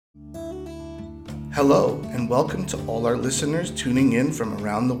Hello, and welcome to all our listeners tuning in from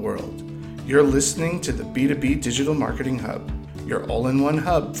around the world. You're listening to the B2B Digital Marketing Hub, your all-in-one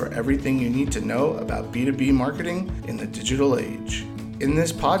hub for everything you need to know about B2B marketing in the digital age. In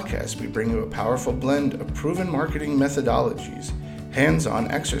this podcast, we bring you a powerful blend of proven marketing methodologies, hands-on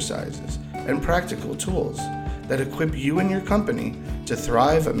exercises, and practical tools that equip you and your company to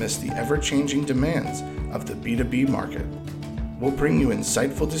thrive amidst the ever-changing demands of the B2B market. We'll bring you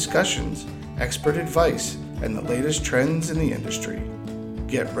insightful discussions, expert advice, and the latest trends in the industry.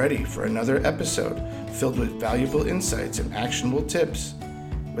 Get ready for another episode filled with valuable insights and actionable tips.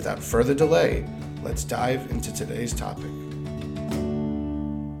 Without further delay, let's dive into today's topic.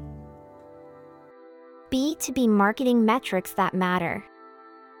 B2B marketing metrics that matter.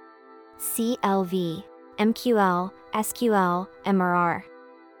 CLV, MQL, SQL, MRR.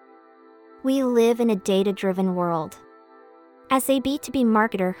 We live in a data-driven world. As a B2B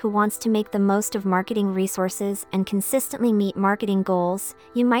marketer who wants to make the most of marketing resources and consistently meet marketing goals,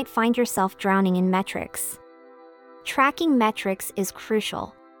 you might find yourself drowning in metrics. Tracking metrics is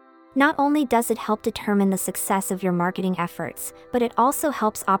crucial. Not only does it help determine the success of your marketing efforts, but it also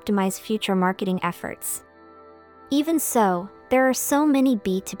helps optimize future marketing efforts. Even so, there are so many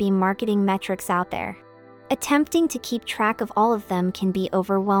B2B marketing metrics out there. Attempting to keep track of all of them can be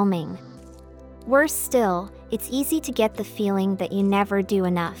overwhelming. Worse still, it's easy to get the feeling that you never do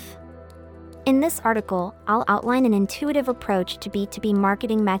enough. In this article, I'll outline an intuitive approach to B2B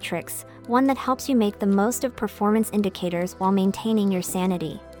marketing metrics, one that helps you make the most of performance indicators while maintaining your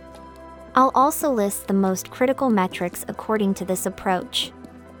sanity. I'll also list the most critical metrics according to this approach.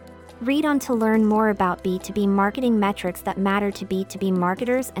 Read on to learn more about B2B marketing metrics that matter to B2B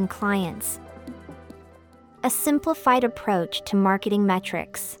marketers and clients. A simplified approach to marketing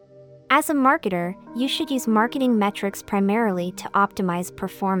metrics. As a marketer, you should use marketing metrics primarily to optimize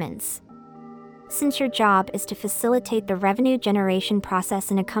performance. Since your job is to facilitate the revenue generation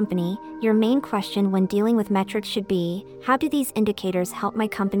process in a company, your main question when dealing with metrics should be, how do these indicators help my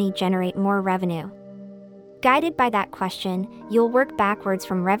company generate more revenue? Guided by that question, you'll work backwards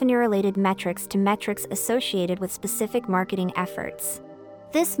from revenue-related metrics to metrics associated with specific marketing efforts.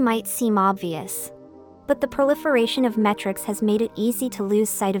 This might seem obvious, but the proliferation of metrics has made it easy to lose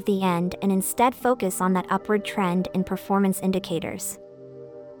sight of the end and instead focus on that upward trend in performance indicators.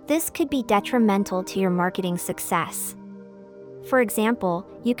 This could be detrimental to your marketing success. For example,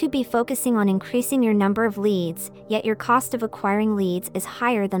 you could be focusing on increasing your number of leads, yet your cost of acquiring leads is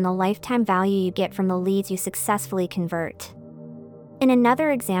higher than the lifetime value you get from the leads you successfully convert. In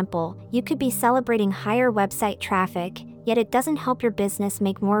another example, you could be celebrating higher website traffic, yet it doesn't help your business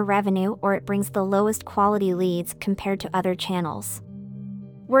make more revenue or it brings the lowest quality leads compared to other channels.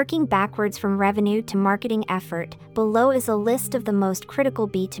 Working backwards from revenue to marketing effort, below is a list of the most critical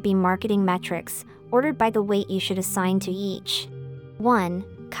B2B marketing metrics, ordered by the weight you should assign to each.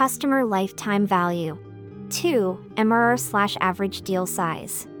 1. Customer lifetime value. 2. MRR/average deal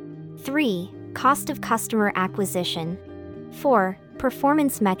size. 3. Cost of customer acquisition. 4.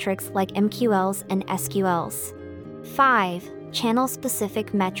 Performance metrics like MQLs and SQLs. 5.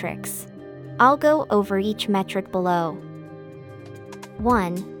 Channel-specific metrics. I'll go over each metric below.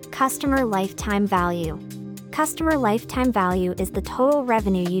 1. Customer lifetime value. Customer lifetime value is the total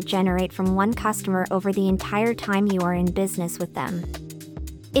revenue you generate from one customer over the entire time you are in business with them.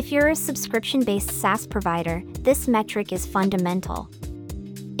 If you're a subscription-based SaaS provider, this metric is fundamental.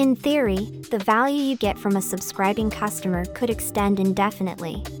 In theory, the value you get from a subscribing customer could extend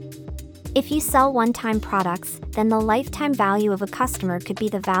indefinitely. If you sell one-time products, then the lifetime value of a customer could be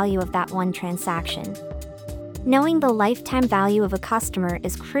the value of that one transaction. Knowing the lifetime value of a customer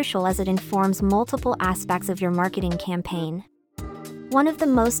is crucial as it informs multiple aspects of your marketing campaign. One of the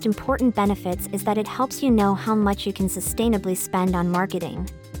most important benefits is that it helps you know how much you can sustainably spend on marketing.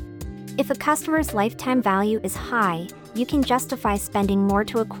 If a customer's lifetime value is high, you can justify spending more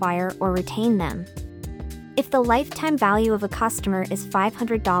to acquire or retain them. If the lifetime value of a customer is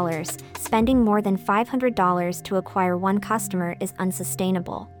 $500, spending more than $500 to acquire one customer is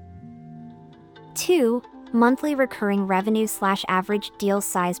unsustainable. 2. Monthly recurring revenue/average deal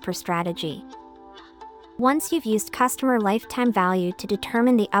size per strategy. Once you've used customer lifetime value to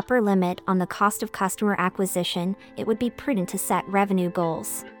determine the upper limit on the cost of customer acquisition, it would be prudent to set revenue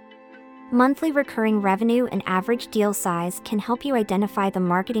goals. Monthly recurring revenue and average deal size can help you identify the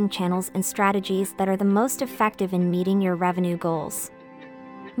marketing channels and strategies that are the most effective in meeting your revenue goals.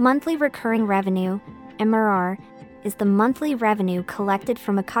 Monthly recurring revenue, MRR, is the monthly revenue collected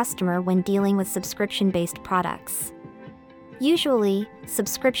from a customer when dealing with subscription-based products. Usually,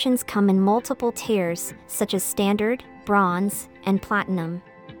 subscriptions come in multiple tiers, such as Standard, Bronze, and Platinum.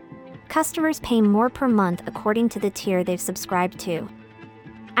 Customers pay more per month according to the tier they've subscribed to.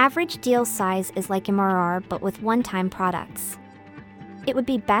 Average deal size is like MRR but with one-time products. It would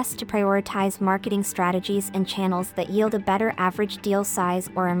be best to prioritize marketing strategies and channels that yield a better average deal size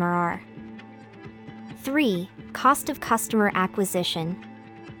or MRR. 3. Cost of customer acquisition.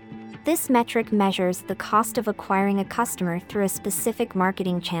 This metric measures the cost of acquiring a customer through a specific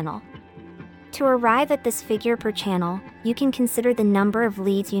marketing channel. To arrive at this figure per channel, you can consider the number of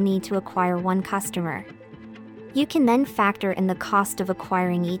leads you need to acquire one customer. You can then factor in the cost of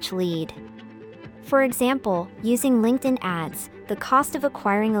acquiring each lead. For example, using LinkedIn ads, the cost of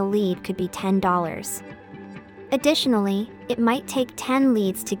acquiring a lead could be $10. Additionally, it might take 10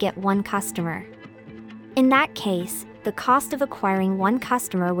 leads to get one customer. In that case, the cost of acquiring one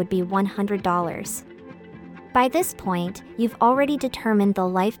customer would be $100. By this point, you've already determined the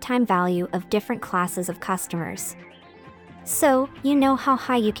lifetime value of different classes of customers. So, you know how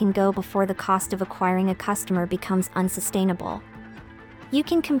high you can go before the cost of acquiring a customer becomes unsustainable. You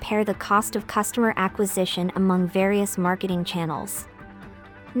can compare the cost of customer acquisition among various marketing channels.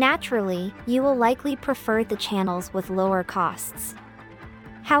 Naturally, you will likely prefer the channels with lower costs.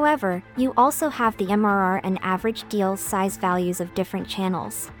 However, you also have the MRR and average deal size values of different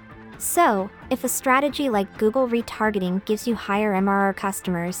channels. So, if a strategy like Google retargeting gives you higher MRR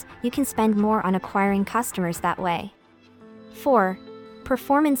customers, you can spend more on acquiring customers that way. 4.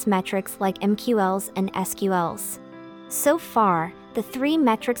 Performance metrics like MQLs and SQLs. So far, the 3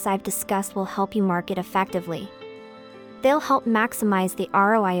 metrics I've discussed will help you market effectively. They'll help maximize the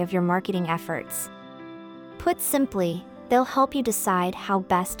ROI of your marketing efforts. Put simply, they'll help you decide how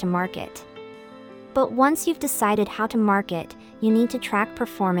best to market. But once you've decided how to market, you need to track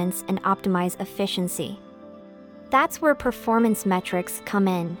performance and optimize efficiency. That's where performance metrics come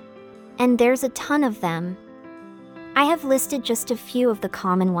in. And there's a ton of them. I have listed just a few of the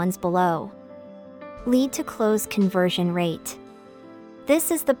common ones below. Lead to close conversion rate.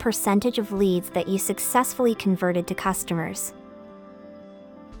 This is the percentage of leads that you successfully converted to customers.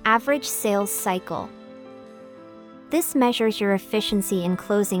 Average sales cycle. This measures your efficiency in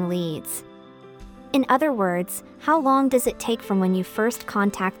closing leads. In other words, how long does it take from when you first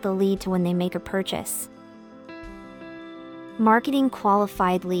contact the lead to when they make a purchase? Marketing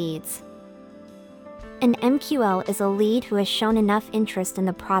qualified leads. An MQL is a lead who has shown enough interest in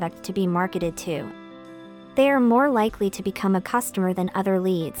the product to be marketed to. They are more likely to become a customer than other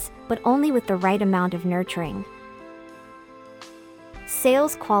leads, but only with the right amount of nurturing.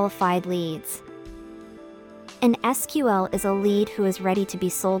 Sales qualified leads. An SQL is a lead who is ready to be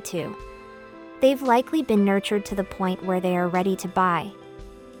sold to. They've likely been nurtured to the point where they are ready to buy.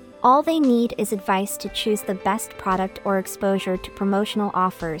 All they need is advice to choose the best product or exposure to promotional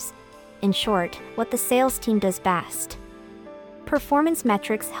offers. In short, what the sales team does best. Performance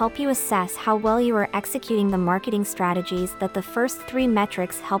metrics help you assess how well you are executing the marketing strategies that the first 3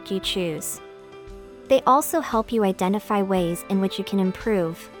 metrics helped you choose. They also help you identify ways in which you can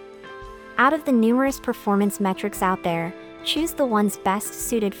improve. Out of the numerous performance metrics out there, choose the ones best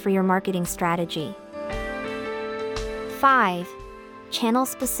suited for your marketing strategy. 5.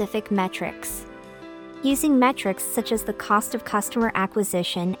 Channel-specific metrics. Using metrics such as the cost of customer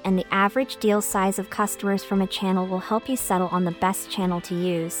acquisition and the average deal size of customers from a channel will help you settle on the best channel to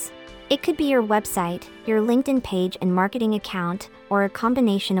use. It could be your website, your LinkedIn page and marketing account, or a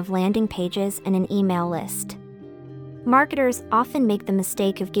combination of landing pages and an email list. Marketers often make the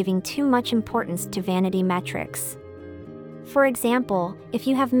mistake of giving too much importance to vanity metrics. For example, if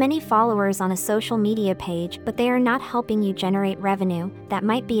you have many followers on a social media page but they are not helping you generate revenue, that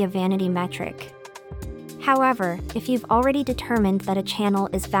might be a vanity metric. However, if you've already determined that a channel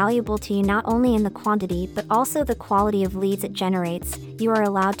is valuable to you not only in the quantity but also the quality of leads it generates, you are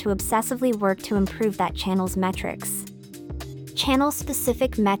allowed to obsessively work to improve that channel's metrics.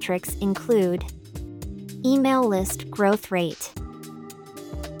 Channel-specific metrics include email list growth rate,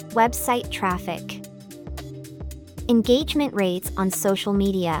 website traffic, engagement rates on social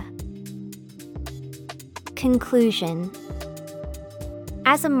media. Conclusion.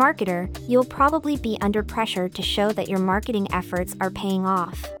 As a marketer, you'll probably be under pressure to show that your marketing efforts are paying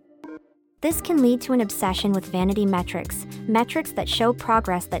off. This can lead to an obsession with vanity metrics, metrics that show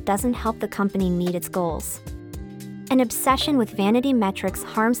progress that doesn't help the company meet its goals. An obsession with vanity metrics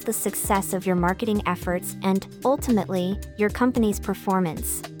harms the success of your marketing efforts and, ultimately, your company's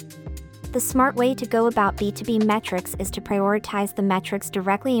performance. The smart way to go about B2B metrics is to prioritize the metrics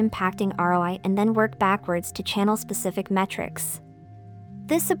directly impacting ROI and then work backwards to channel-specific metrics.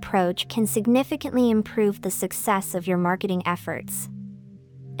 This approach can significantly improve the success of your marketing efforts.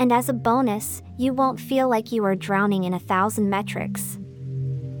 And as a bonus, you won't feel like you are drowning in 1,000 metrics.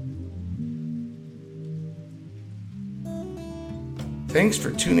 Thanks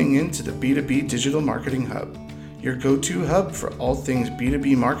for tuning in to the B2B Digital Marketing Hub, your go-to hub for all things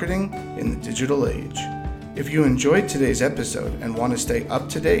B2B marketing in the digital age. If you enjoyed today's episode and want to stay up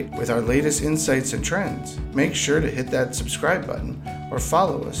to date with our latest insights and trends, make sure to hit that subscribe button or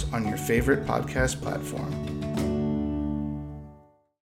follow us on your favorite podcast platform.